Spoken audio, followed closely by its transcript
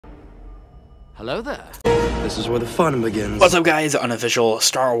Hello there. This is where the fun begins. What's up, guys? Unofficial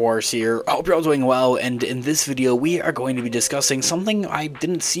Star Wars here. I hope you're all doing well, and in this video we are going to be discussing something I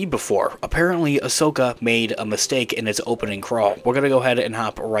didn't see before. Apparently Ahsoka made a mistake in its opening crawl. We're gonna go ahead and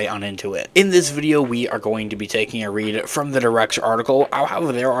hop right on into it. In this video we are going to be taking a read from the direct article. I'll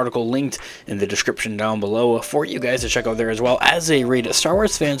have their article linked in the description down below for you guys to check out there as well. As a read, Star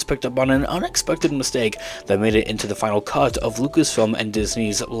Wars fans picked up on an unexpected mistake that made it into the final cut of Lucasfilm and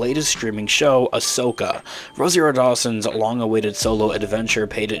Disney's latest streaming show, Ahsoka. Rosario Dawson's long-awaited solo adventure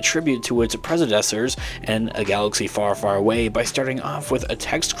paid tribute to its predecessors in a galaxy far, far away by starting off with a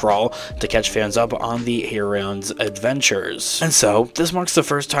text crawl to catch fans up on the heroine's adventures. And so, this marks the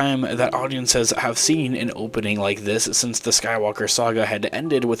first time that audiences have seen an opening like this since the Skywalker saga had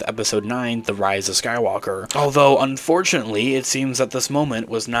ended with Episode 9, The Rise of Skywalker. Although, unfortunately, it seems that this moment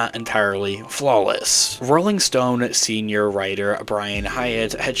was not entirely flawless. Rolling Stone senior writer Brian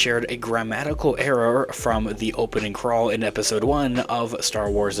Hyatt had shared a grammatical error from the opening crawl in Episode 1 of Star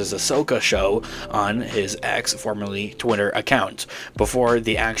Wars' Ahsoka show on his X, formerly Twitter, account. Before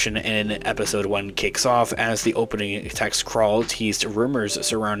the action in Episode 1 kicks off, as the opening text crawl teased rumors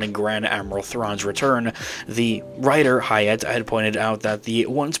surrounding Grand Admiral Thrawn's return, the writer Hyatt had pointed out that the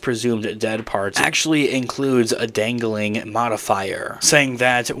once presumed dead part actually includes a dangling modifier, saying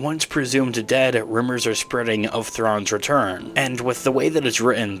that once presumed dead, rumors are spreading of Thrawn's return. And with the way that it's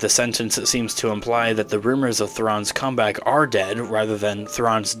written, the sentence seems to imply that the rumors of Thrawn's comeback are dead, rather than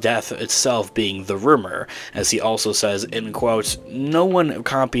Thrawn's death itself being the rumor, as he also says, in quotes, "No one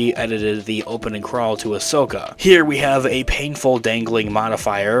copy edited the opening crawl to Ahsoka." Here we have a painful dangling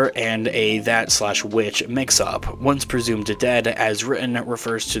modifier and a that/which mix-up. Once presumed dead, as written,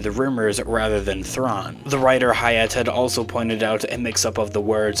 refers to the rumors rather than Thrawn. The writer Hyatt had also pointed out a mix-up of the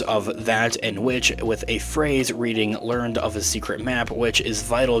words of that and which, with a phrase reading "learned of a secret map which is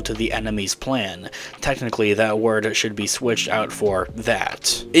vital to the enemy's plan." Technically, that word should be switched out for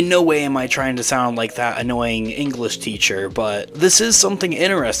that. In no way am I trying to sound like that annoying English teacher, but this is something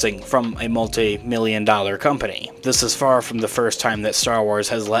interesting from a multi-million-dollar company. This is far from the first time that Star Wars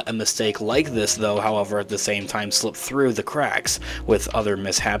has let a mistake like this, though, however, at the same time slip through the cracks, with other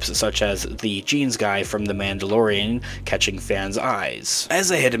mishaps such as the jeans guy from The Mandalorian catching fans' eyes.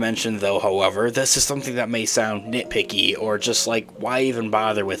 As I had mentioned, though, however, this is something that may sound nitpicky, or just like, why even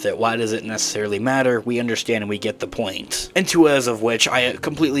bother with it? Why does it necessarily matter? We understand and we get the point. And two as of which I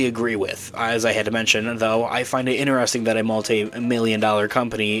completely agree with. As I had mentioned, though, I find it interesting that a multi-million-dollar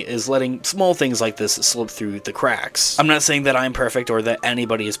company is letting small things like this slip through the cracks. I'm not saying that I'm perfect or that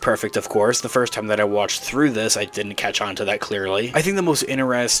anybody is perfect, of course. The first time that I watched through this, I didn't catch on to that clearly. I think the most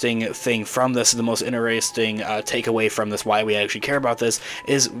interesting thing from this, the most interesting takeaway from this, why we actually care about this,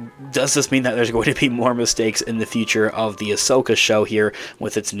 is does this mean that there's going to be more mistakes in the future of the Ahsoka show here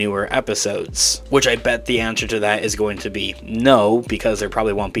with its newer episodes? Which I bet the answer to that is going to be no, because there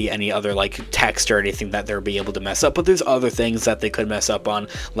probably won't be any other like text or anything that they'll be able to mess up, but there's other things that they could mess up on,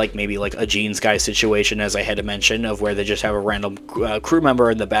 like maybe like a jeans guy situation, as I had to mention, of where they just have a random crew member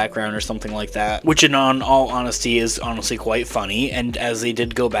in the background or something like that, which in all honesty is honestly quite funny. And as they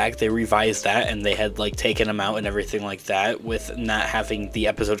did go back, they revised that and they had like taken them out and everything like that, with not having the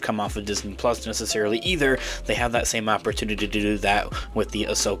episode come off of Disney Plus necessarily either. They have that same opportunity to do that with the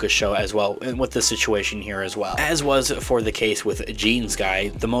Ahsoka show as well, and with the situation here as well. As was for the case with Jeans Guy,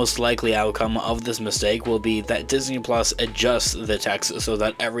 the most likely outcome of this mistake will be that Disney Plus adjusts the text so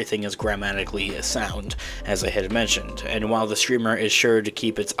that everything is grammatically sound, as I had mentioned. And while the streamer is sure to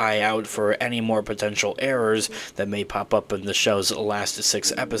keep its eye out for any more potential errors that may pop up in the show's last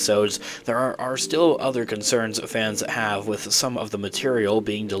 6 episodes, there are still other concerns fans have with some of the material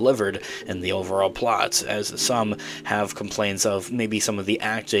being delivered in the overall plot, as some have complaints of maybe some of the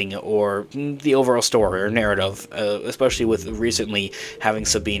acting or the overall story or narrative, especially with recently having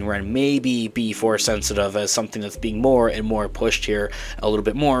Sabine Wren maybe be Force sensitive as something that's being more and more pushed here a little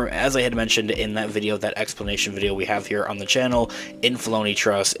bit more. As I had mentioned in that video, that explanation video we have here on the channel, in Filoni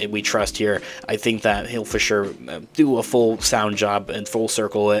we trust here. I think that he'll for sure do a full sound job and full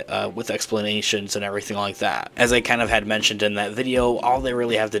circle it with explanations and everything like that. As I kind of had mentioned in that video, all they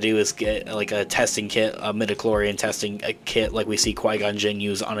really have to do is get like a testing kit, a midichlorian testing kit like we see Qui-Gon Jinn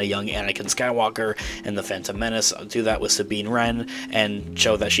use on a young Anakin Skywalker in The Phantom Menace. Do that with Sabine Wren and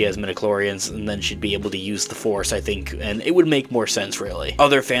show that she has midichlorians, and then she'd be able to use the Force, I think, and it would make more sense, really.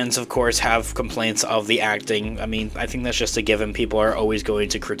 Other fans, of course, have complaints of the acting. I mean, I think that's just a given. People are always going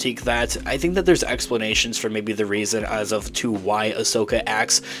to critique that. I think that there's explanations for maybe the reason as of to why Ahsoka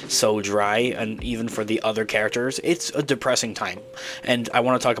acts so dry, and even for the other characters, it's a depressing time. And I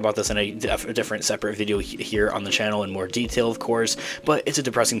want to talk about this in a different separate video here on the channel in more detail, of course, but it's a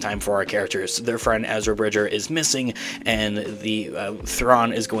depressing time for our characters. Their friend Ezra Bridger is missing, and the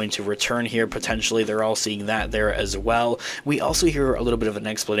Thrawn is going to return here potentially. They're all seeing that there as well. We also hear a little bit of an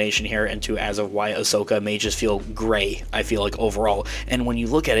explanation here into as of why Ahsoka may just feel gray, I feel like, overall. And when you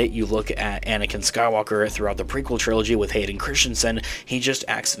look at it, you look at Anakin Skywalker throughout the prequel trilogy with Hayden Christensen, he just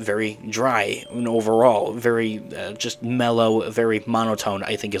acts very dry and overall, very just mellow, very monotone,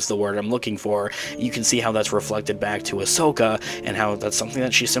 I think is the word I'm looking for. You can see how that's reflected back to Ahsoka, and how that's something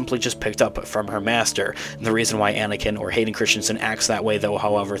that she simply just picked up from her master. And the reason why Anakin or Hayden Christensen acts that way, though,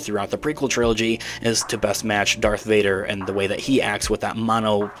 however, throughout the prequel trilogy, is to best match Darth Vader and the way that he acts with that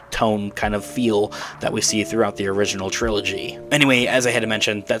monotone kind of feel that we see throughout the original trilogy. Anyway, as I had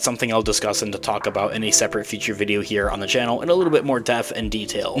mentioned, that's something I'll discuss and to talk about in a separate feature video here on the channel in a little bit more depth and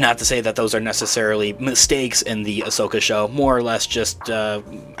detail. Not to say that those are necessarily mistakes in the Ahsoka show, more or less just,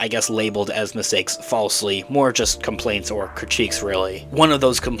 I guess, labeled as mistakes falsely, more just complaints or critiques, really. One of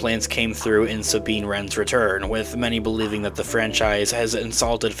those complaints came through in Sabine Wren's return, with many believing that the franchise has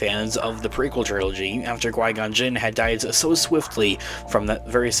insulted fans of the prequel trilogy after Qui-Gon Jinn had died so swiftly from that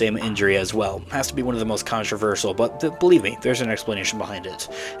very same injury as well. Has to be one of the most controversial, but believe me, there's an explanation behind it.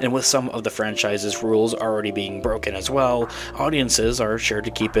 And with some of the franchise's rules already being broken as well, audiences are sure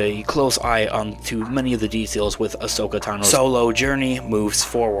to keep a close eye on to many of the details with Ahsoka Tano's solo journey moves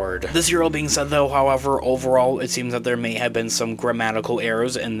forward. This year all being said, though, however, overall it seems that there may have been some grammatical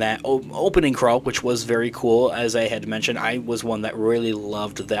errors in that opening crawl, which was very cool. As I had mentioned, I was one that really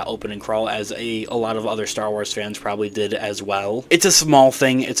loved that opening crawl, as a lot of other Star Wars fans probably did as well. It's a small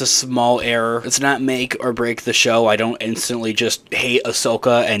thing, it's a small error. It's not make or break the show. I don't instantly just hate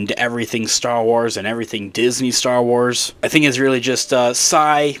Ahsoka and everything Star Wars and everything Disney Star Wars. I think it's really just a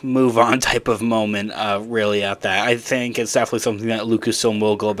sigh, move on type of moment, really at that. I think it's definitely something that Lucasfilm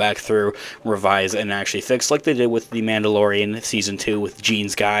will go back through, revise, and actually fix, like they did with The Mandalorian Season 2 with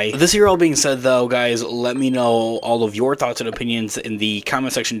Gene's guy. This year all being said, though, guys, let me know all of your thoughts and opinions in the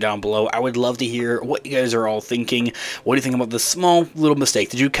comment section down below. I would love to hear what you guys are all thinking. What do you think about this small little mistake?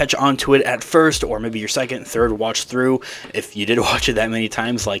 Did you catch on to it at first, or maybe your second, third watch through? If you did watch it that many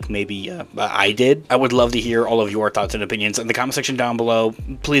times, like maybe I did, I would love to hear all of your thoughts and opinions in the comment section down below.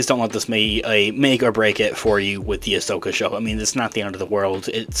 Please don't let this make or break it for you with the Ahsoka show. I mean, it's not the end of the world.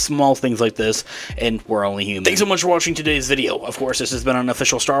 It's small things like this, and we're only human. Thanks so much for watching today's video. Of course, this has been an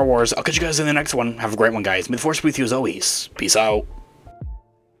official Star Wars. I'll catch you guys in the next one. Have a great one, guys. May the Force be with you as always. Peace out.